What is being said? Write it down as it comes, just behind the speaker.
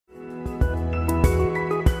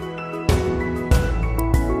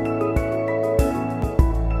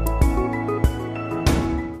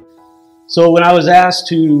So when I was asked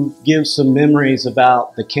to give some memories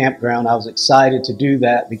about the campground, I was excited to do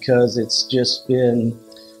that because it's just been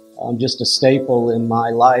just a staple in my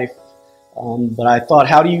life. But I thought,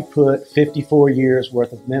 how do you put 54 years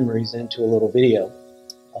worth of memories into a little video?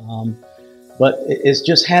 But it's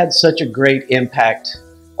just had such a great impact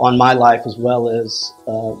on my life as well as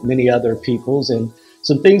many other people's. And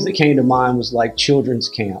some things that came to mind was like children's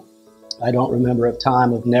camp. I don't remember a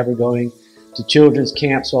time of never going to children's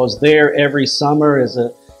camp. So I was there every summer as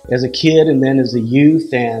a kid and then as a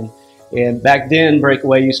youth. And back then,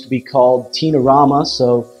 Breakaway used to be called Teen-A-Rama.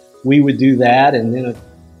 So we would do that. And then,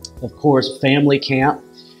 of course, family camp.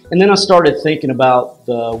 And then I started thinking about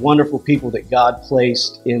the wonderful people that God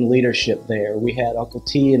placed in leadership there. We had Uncle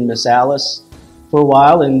T and Miss Alice for a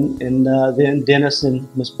while, and then Dennis and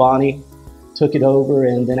Miss Bonnie took it over.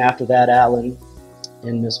 And then after that, Alan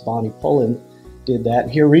and Miss Bonnie Pullen did that.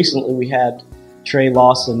 And here recently we had Trey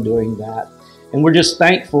Lawson doing that. And we're just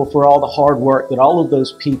thankful for all the hard work that all of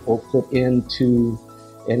those people put into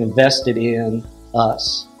and invested in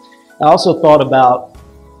us. I also thought about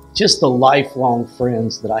just the lifelong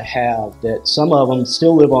friends that I have, that some of them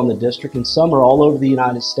still live on the district and some are all over the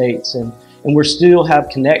United States, and we still have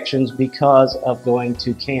connections because of going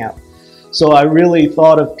to camp. So I really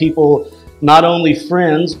thought of people, not only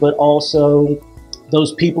friends, but also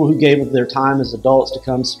those people who gave of their time as adults to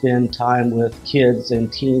come spend time with kids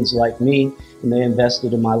and teens like me, and they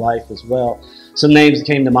invested in my life as well. Some names that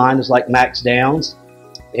came to mind was like Max Downs,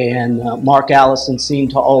 and Mark Allison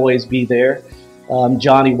seemed to always be there.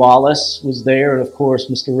 Johnny Wallace was there, and of course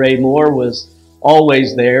Mr. Ray Moore was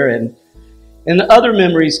always there. And the other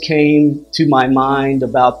memories came to my mind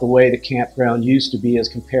about the way the campground used to be as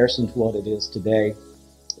comparison to what it is today.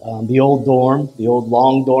 The old dorm, the old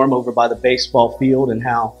long dorm over by the baseball field, and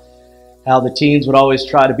how the teens would always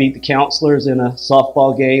try to beat the counselors in a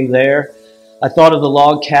softball game there. I thought of the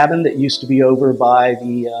log cabin that used to be over by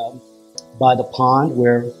the pond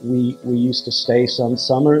where we used to stay some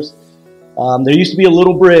summers. There used to be a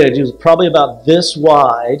little bridge. It was probably about this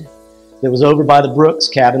wide. That was over by the Brooks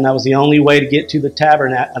cabin. That was the only way to get to the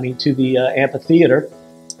to the amphitheater.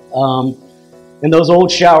 And those old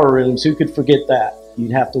shower rooms, who could forget that?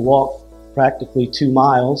 You'd have to walk practically 2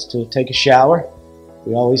 miles to take a shower.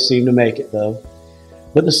 We always seem to make it though.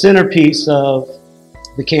 But the centerpiece of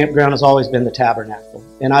the campground has always been the tabernacle.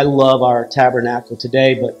 And I love our tabernacle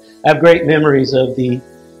today, but I have great memories of the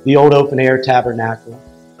old open air tabernacle.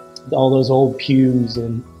 All those old pews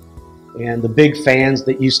and the big fans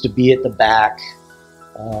that used to be at the back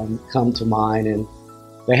come to mind. And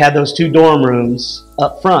they had those 2 dorm rooms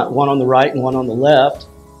up front, one on the right and one on the left.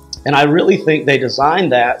 And I really think they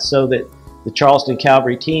designed that so that the Charleston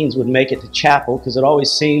Calvary teens would make it to chapel, because it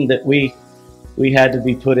always seemed that we had to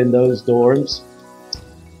be put in those dorms.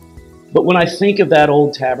 But when I think of that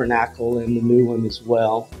old tabernacle and the new one as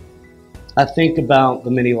well, I think about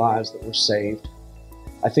the many lives that were saved.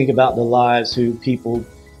 I think about the lives who people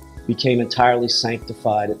became entirely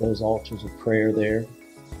sanctified at those altars of prayer there.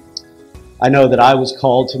 I know that I was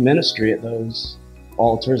called to ministry at those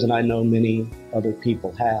altars, and I know many other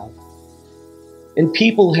people have. And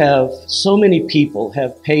so many people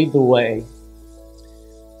have paved the way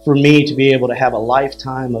for me to be able to have a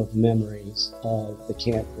lifetime of memories of the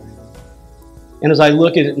campground. And as I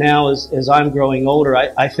look at it now, as I'm growing older,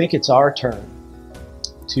 I think it's our turn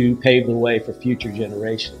to pave the way for future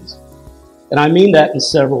generations. And I mean that in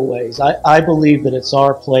several ways. I believe that it's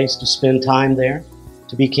our place to spend time there,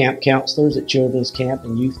 to be camp counselors at children's camp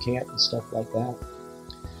and youth camp and stuff like that.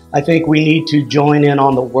 I think we need to join in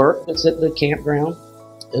on the work that's at the campground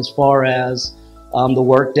as far as the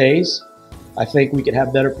work days. I think we could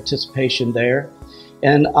have better participation there.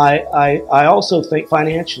 And I also think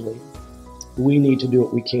financially we need to do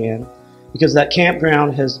what we can, because that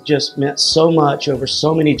campground has just meant so much over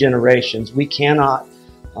so many generations. We cannot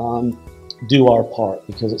do our part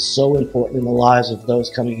because it's so important in the lives of those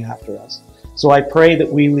coming after us. So I pray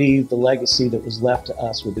that we leave the legacy that was left to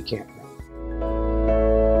us with the campground.